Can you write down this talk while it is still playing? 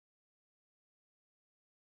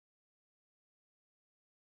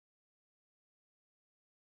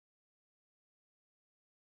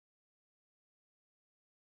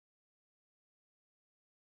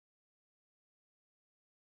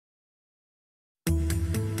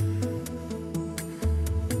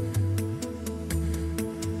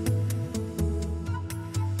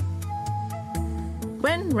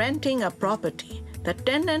When renting a property, the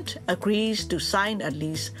tenant agrees to sign a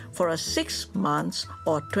lease for a 6 months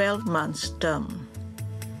or 12 months term.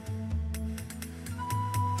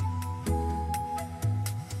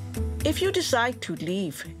 If you decide to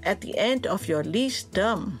leave at the end of your lease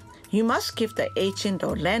term, you must give the agent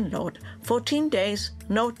or landlord 14 days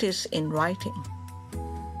notice in writing.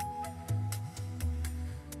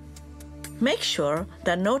 Make sure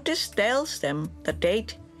the notice tells them the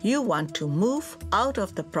date you want to move out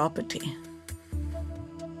of the property.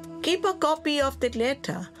 Keep a copy of the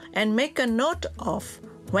letter and make a note of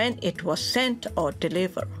when it was sent or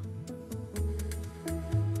delivered.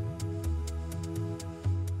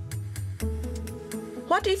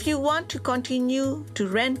 What if you want to continue to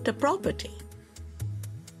rent the property?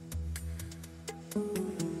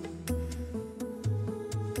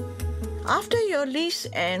 After your lease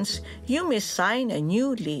ends, you may sign a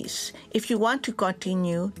new lease if you want to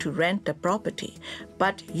continue to rent the property,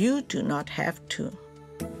 but you do not have to.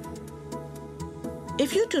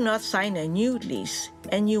 If you do not sign a new lease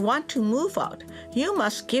and you want to move out, you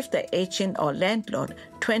must give the agent or landlord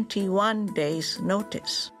 21 days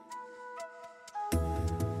notice.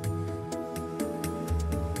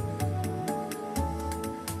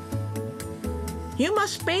 You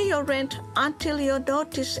must pay your rent until your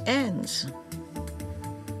notice ends.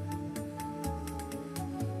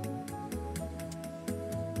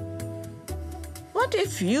 What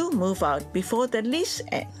if you move out before the lease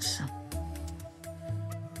ends?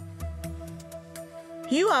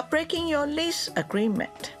 You are breaking your lease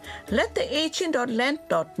agreement. Let the agent or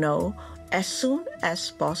landlord know as soon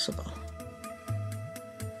as possible.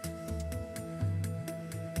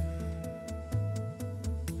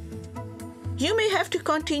 You may have to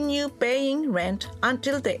continue paying rent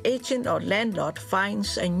until the agent or landlord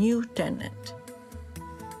finds a new tenant.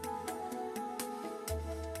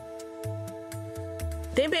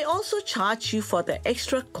 They may also charge you for the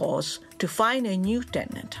extra costs to find a new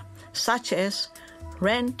tenant, such as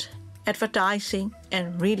rent, advertising,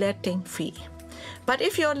 and reletting fee. But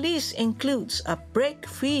if your lease includes a break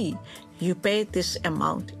fee, you pay this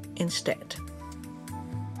amount instead.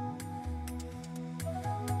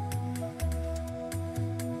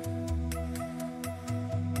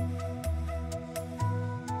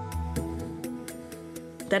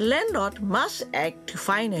 The landlord must act to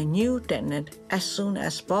find a new tenant as soon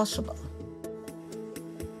as possible.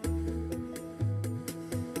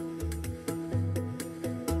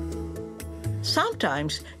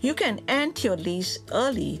 Sometimes you can end your lease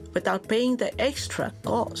early without paying the extra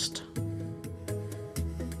cost.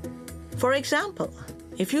 For example,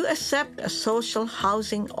 if you accept a social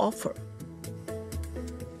housing offer,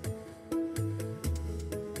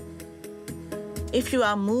 if you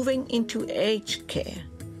are moving into aged care,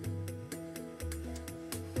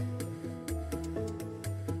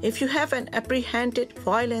 if you have an apprehended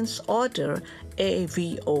violence order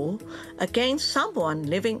AVO against someone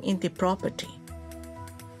living in the property,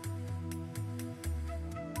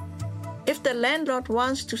 if the landlord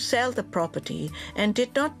wants to sell the property and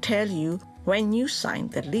did not tell you when you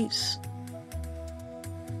signed the lease,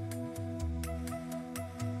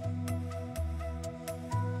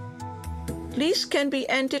 lease can be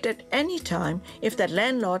ended at any time if the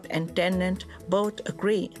landlord and tenant both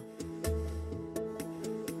agree.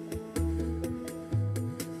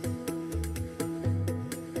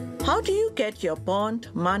 How do you get your bond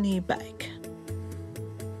money back?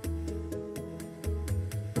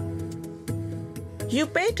 You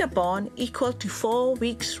paid a bond equal to 4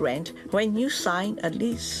 weeks' rent when you sign a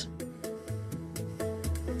lease.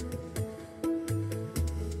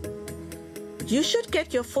 You should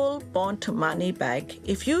get your full bond money back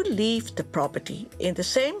if you leave the property in the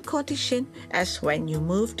same condition as when you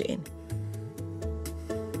moved in,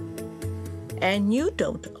 and you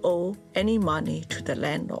don't owe any money to the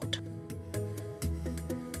landlord.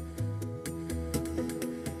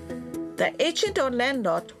 The agent or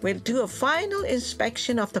landlord will do a final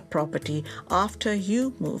inspection of the property after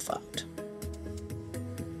you move out.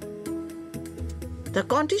 The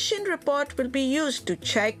condition report will be used to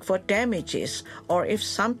check for damages or if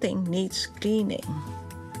something needs cleaning.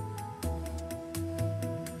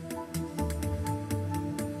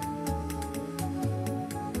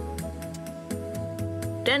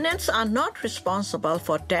 Tenants are not responsible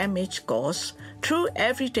for damage caused through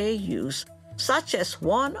everyday use, such as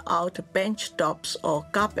worn-out bench tops or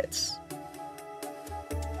carpets.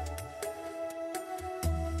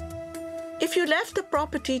 If you left the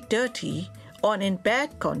property dirty or in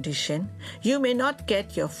bad condition, you may not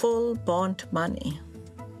get your full bond money.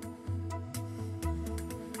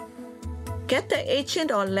 Get the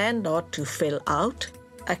agent or landlord to fill out,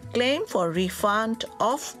 a claim for refund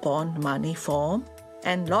of bond money form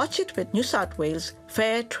and lodge it with New South Wales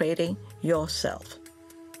Fair Trading yourself.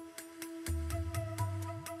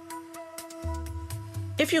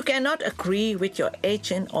 If you cannot agree with your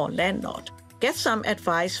agent or landlord, get some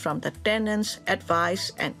advice from the Tenants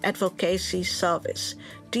Advice and Advocacy Service,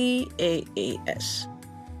 TAAS.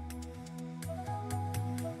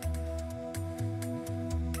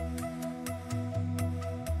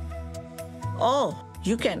 Or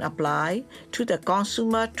you can apply to the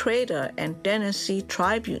Consumer Trader and Tenancy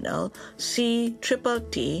Tribunal,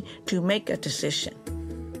 CTTT, to make a decision.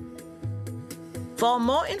 For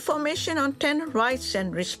more information on tenant rights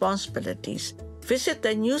and responsibilities, visit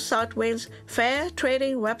the New South Wales Fair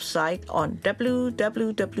Trading website on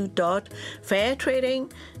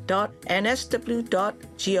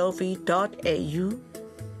www.fairtrading.nsw.gov.au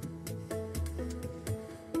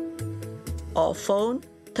or phone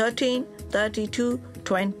 13 32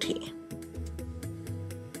 20.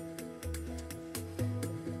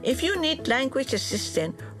 If you need language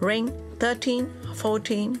assistance, ring 13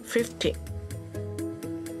 14 50.